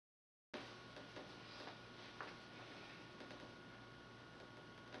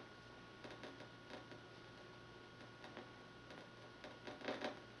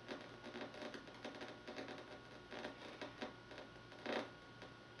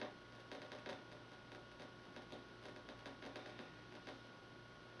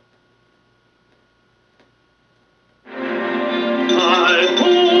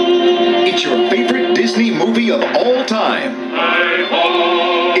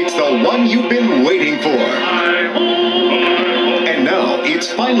time. It's the one you've been waiting for. And now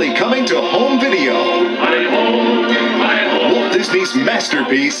it's finally coming to home video. Walt Disney's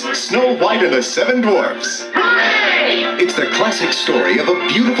masterpiece, Snow White and the Seven Dwarfs. It's the classic story of a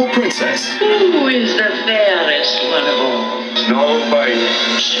beautiful princess. Who is the fairest one of all? Snow White.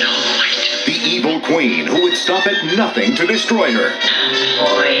 Snow White. The evil queen who would stop at nothing to destroy her.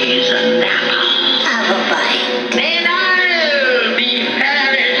 Poison apple bite. And I'll be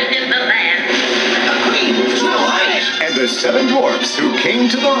fairest in the land. The Queen, Snow White. And the Seven Dwarfs who came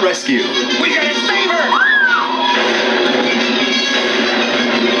to the rescue. We gotta save her.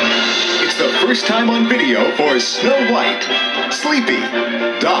 The first time on video for Snow White. Sleepy,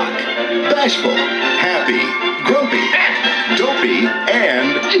 Doc, Bashful, Happy, Grumpy, Dopey,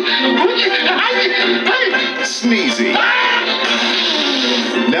 and Sneezy.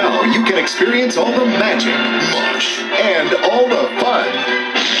 Now you can experience all the magic, mush, and all the fun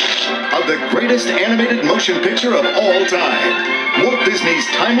of the greatest animated motion picture of all time. Walt Disney's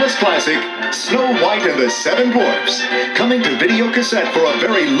timeless classic, Snow White and the Seven Dwarfs, coming to video cassette for a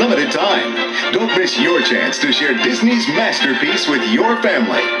very limited time. Don't miss your chance to share Disney's masterpiece with your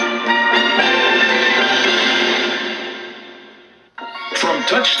family. From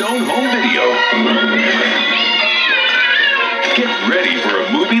Touchstone Home Video. Get ready for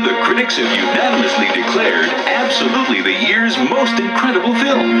a movie the critics have unanimously declared absolutely the year's most incredible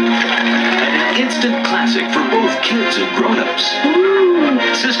film. And an instant classic for both kids and grown-ups.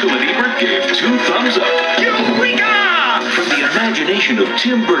 Siskel and Ebert gave 2 thumbs up. Eureka! From the imagination of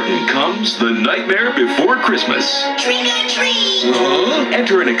Tim Burton comes The Nightmare Before Christmas. Trick or treat!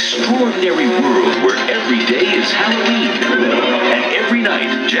 Enter an extraordinary world where every day is Halloween. And every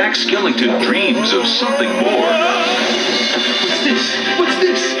night, Jack Skellington dreams of something more. What's this? What's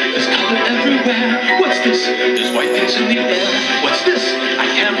this? There's color everywhere. What's this? There's white things in the air. What's this? I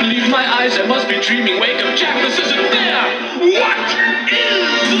can't believe my eyes. I must be dreaming. Wake up, Jack. This isn't fair. What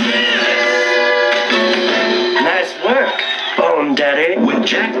is this? Nice work, Bone Daddy. When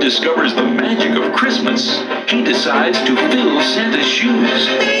Jack discovers the magic of Christmas, he decides to fill Santa's shoes.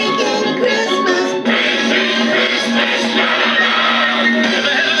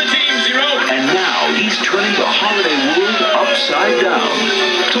 And now he's turning the holiday world upside down.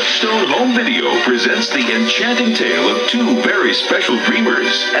 Touchstone Home Video presents the enchanting tale of 2 very special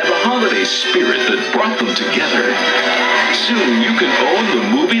dreamers and the holiday spirit that brought them together. Soon you can own the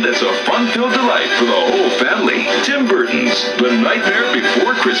movie that's a fun-filled delight for the whole family. Tim Burton's The Nightmare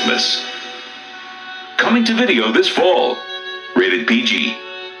Before Christmas. Coming to video this fall. Rated PG.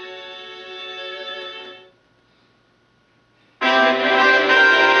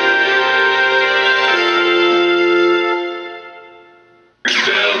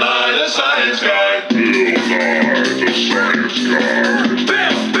 Bill Nye the Science Guy. Bill Nye the Science Guy.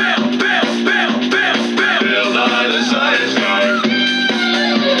 Bill Nye the Science Guy.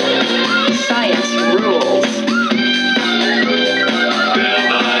 Science rules. Bill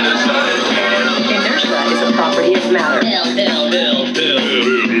Nye the Science Guy. Inertia is a property of matter. Bill. Bill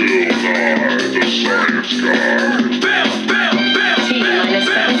Nye the Science Guy.